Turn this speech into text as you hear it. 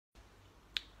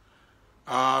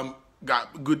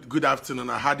Good afternoon.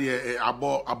 I had here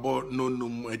about no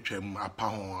etwem apa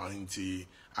ho nti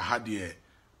I had here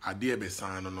ade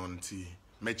besan no nti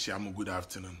mechi am good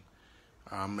afternoon.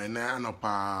 And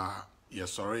anopa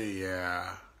sorry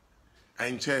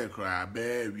enche kra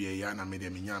be wie ya na me de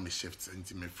me nya me shift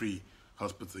nti me free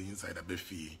hospital inside a be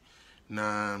fee.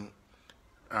 Na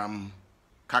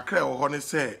kakra wo ho ne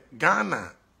say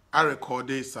Ghana I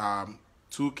recorded some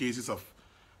 2 cases of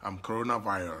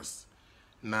coronavirus.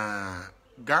 Na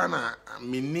Ghana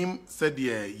minim said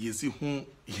yesi hu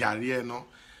yare no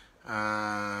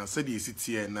said yesi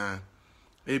tie na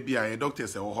ebia ye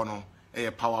doctors e wo ho no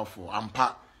powerful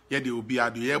ampa ye de obi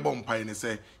ado ye bom pai ne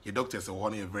say ye doctors e wo ho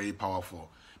no very powerful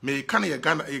me kan ye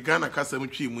Ghana kasam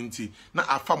twi mu nti na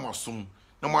afamosom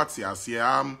na mo ate ase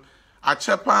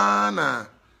achepa na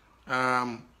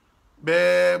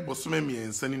be bosome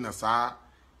miensani na sa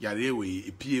yare we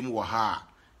epiem wo ha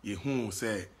ye hu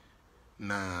say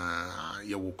na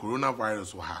ye wo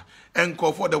coronavirus wo ha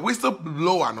enko for the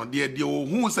whistleblower no de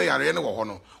hu say yare ne wo ho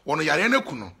no wono yare ne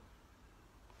ku no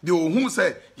de hu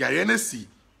say yare ne si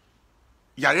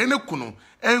yare ne ku no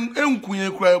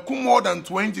enkunye kura ku more than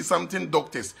 20 something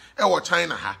doctors e wo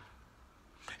China ha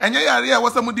enye yare a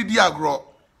wasam didi agro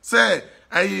say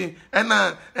ayi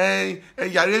ena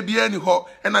yare bia ni ho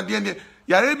ena de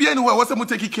yare bia ni ho wasam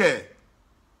take care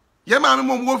ye ma me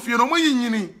mo fie no mo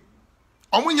yinyini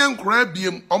omunye nkura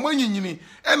biem omunyinyini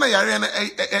ena yare na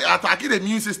attack the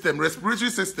immune system respiratory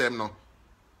system no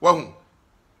wahu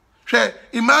hwe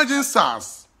imagine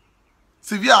SARS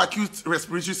severe acute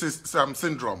respiratory system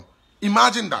syndrome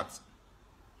imagine that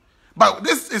but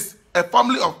this is a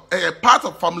part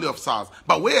of family of SARS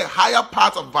but we're a higher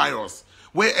part of virus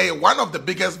we're one of the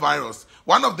biggest virus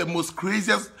one of the most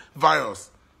craziest virus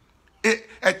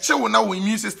a chill now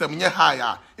immune system nye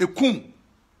higher kum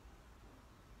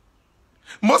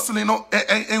mostly no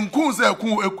in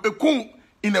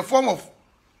the form of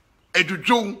a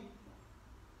juju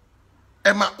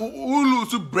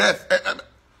lose breath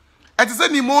it is a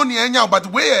pneumonia now but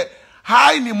we're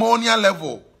high pneumonia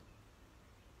level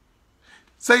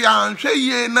say ya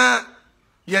ye na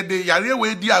ye de yare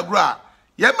we di agro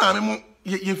ye ma me mo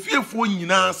ye fiefo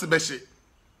nyina se be hye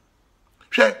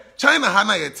hwe China ha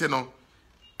na yete no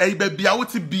ba bia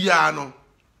wote bia no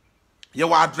ye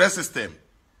wa address system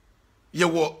ye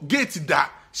wo gate da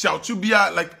shout to bia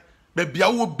like be bia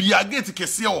wo bia gate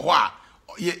kese wo ho a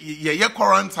ye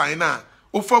quarantine na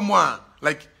ofamu a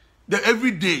like the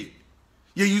everyday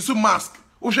ye use mask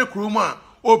o hwe kromu a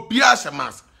obia hye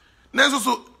mask na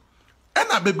so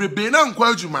ena bebrebe na nkwa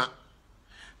adwuma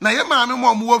na ye maame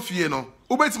mo mo wafie no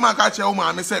obetima aka che wo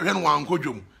maame se hwe no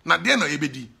wankodwom na de na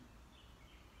yebedi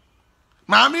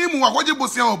maame mu akwaje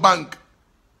bosia o bank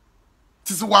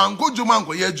tisi wankodwom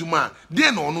anko ye adwuma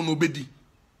de na ono no bedi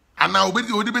ana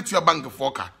obedi odi betua bank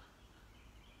foka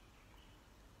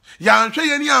ya nhwe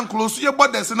ye ni anklo so ye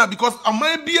borders na because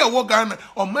oman bi e wo Ghana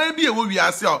oman bi e wo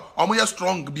wiase omo ye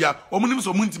strong bia omo nim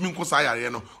so muntimi nkosa yare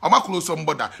no omo close on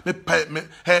border me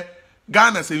he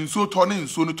Ghana se nso to ne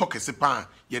nso no tokese pa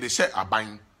ye de hye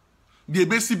aban de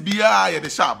besi bia ye de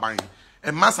hye aban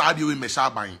e masa ade we me hye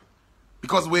aban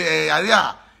because we yare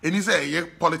a eni say ye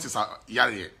politics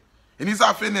yare eni say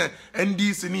afi ne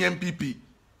NDC ni MPP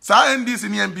sa NDC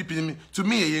ni MPP to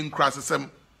me ye nkra sesem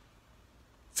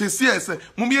se se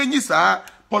mumbi enyi sa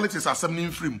politics asem ni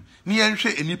mfrim ni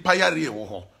enhwe enipa yare wo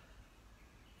ho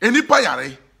enipa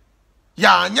yare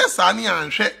ya anya sa ni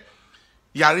anhwe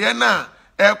yare na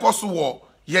ekoso wo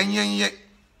yenyenye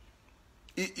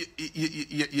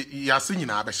yase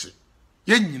nyina abehye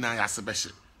yenyina yase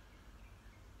behye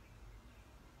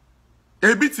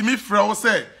ebitimi frɛ wo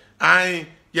sɛ ai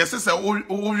yɛsɛ sɛ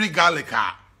o garlic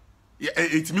a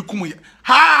etimi kum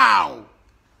how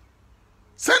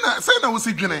sena wo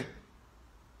si dwene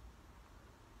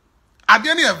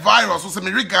ade ne virus so sɛ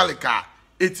me garlic a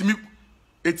etimi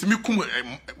kum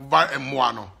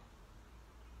mmoa no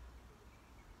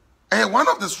one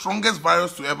of the strongest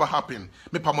virus to ever happen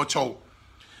me pamocho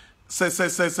say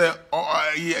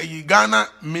Ghana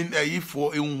mean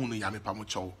for ehunu ya me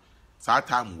pamocho sa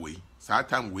time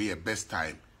we a best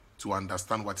time to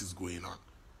understand what is going on.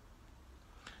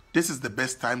 This is the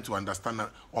best time to understand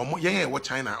that what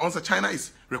China also China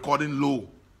is recording low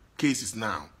cases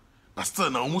now but still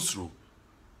na almost through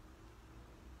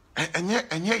and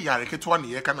yet yare ketwa ne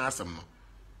ye kana asem no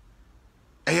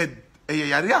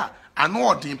yare a ano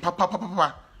odin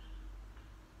papa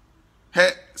he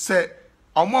say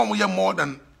omo ye more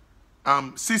than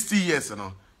 60 years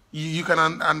no you can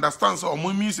understand so omo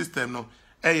immune system no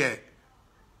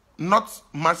not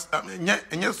much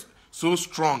so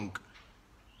strong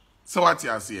so what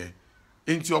you say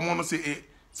Enti omo no say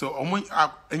so omo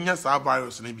enya sa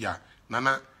virus ne bia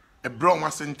nana ebro omo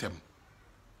sentem.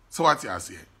 So what you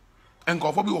say?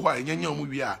 Enkofo bi wo ho a enya omo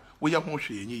wi a wo ye ho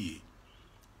hwe enye yi.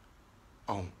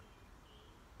 Oh.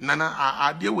 Nana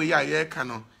ade we ya ye ka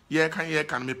no ye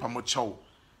kan me pamo chow.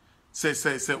 Say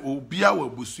obia wa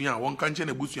busua won kan che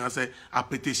na busua say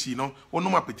apetesi no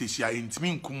wonom apetesi a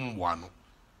intimi nkum wa no.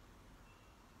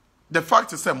 The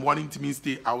fact is I'm wanting to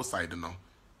stay outside no.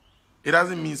 It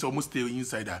doesn't mean so must stay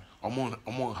inside that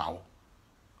omon how.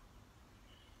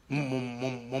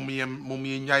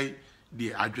 Mommy nyai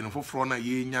the adwene foforo na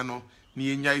ye nya no ni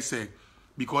ye nyai say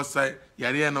because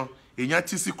yare no enya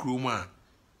tisi krum a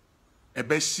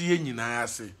ebe hie nyina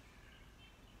ase.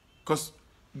 Cause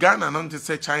Ghana no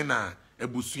say China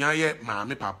ebusua ye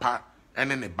maame papa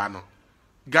ene ne ba no.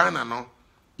 Ghana no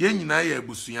ye nyina ye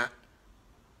ebusua.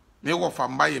 Me wo fa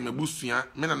mba ye mebusua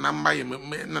me na mba ye me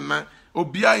na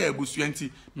obia ye ebusua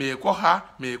nti me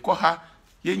ekọ ha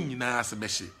ye nyina ase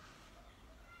behye.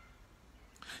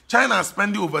 China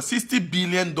spending over $60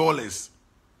 billion.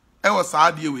 E was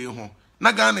sad ye we ho.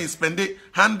 Na Ghana is spending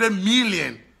 $100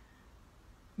 million.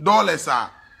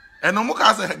 And no more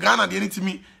Ghana the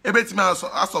anything ebetimi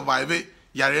a survive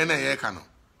yare na ye ka no.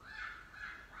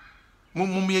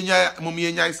 Mummy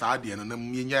nya sad ye no na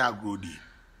mummy nya agrodi.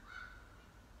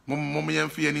 Mummy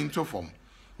mfi any into form.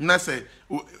 Na say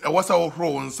e was all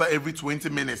roll every 20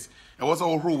 minutes. E was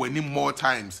all roll any more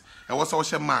times. E was all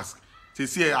share mask. Say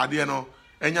see ade no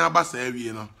enya abasa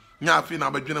awie no nya afi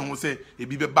na abadwene ho se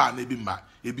ebi be ba na ebi mba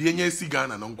ebi enya esi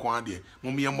Ghana no nko ade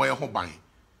mumye moye ho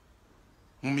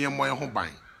ban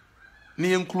ni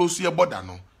yen close your border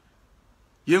no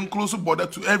yen close border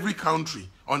to every country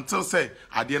until say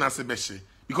ade na se behye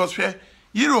because where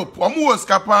Europe omo was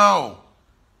kapa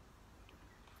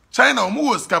China omo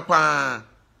was kapa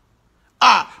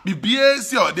bibie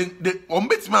si o de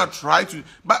ombetima try to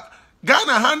but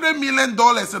Ghana $100 million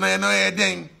na no e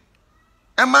den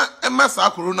Emma sa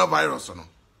coronavirus no.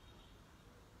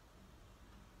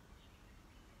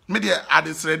 Me de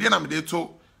adesrede na me de to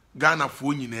Ghana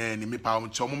fo nyina ni me pa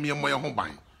mcho mo me moye ho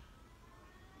ban.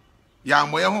 Ya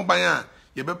moye ho ban a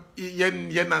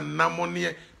ye na namo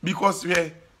ne because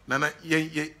we na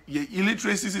ye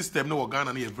illiteracy system no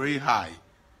Ghana na very high.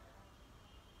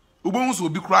 Ubon so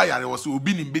obi kra yare wo so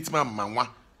obi ni betima manwa.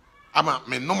 Ama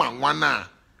me no manwa na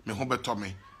me ho beto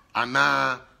me.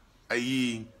 Ana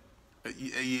ayi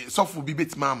sofu bi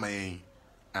betima man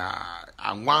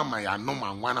anwa ma ya no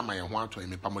manwa na ma ye ho ato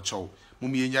me pamocho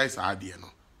mum ye nyai sa ade no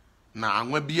na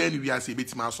anwa bia ni wi ase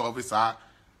betima solve sa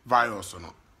virus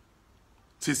no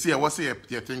sisi e wo se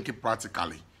ye think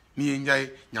practically ni ye nyai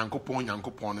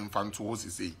nyankopon ne mfa nto ho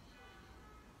sisi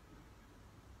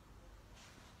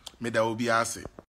me da obi ase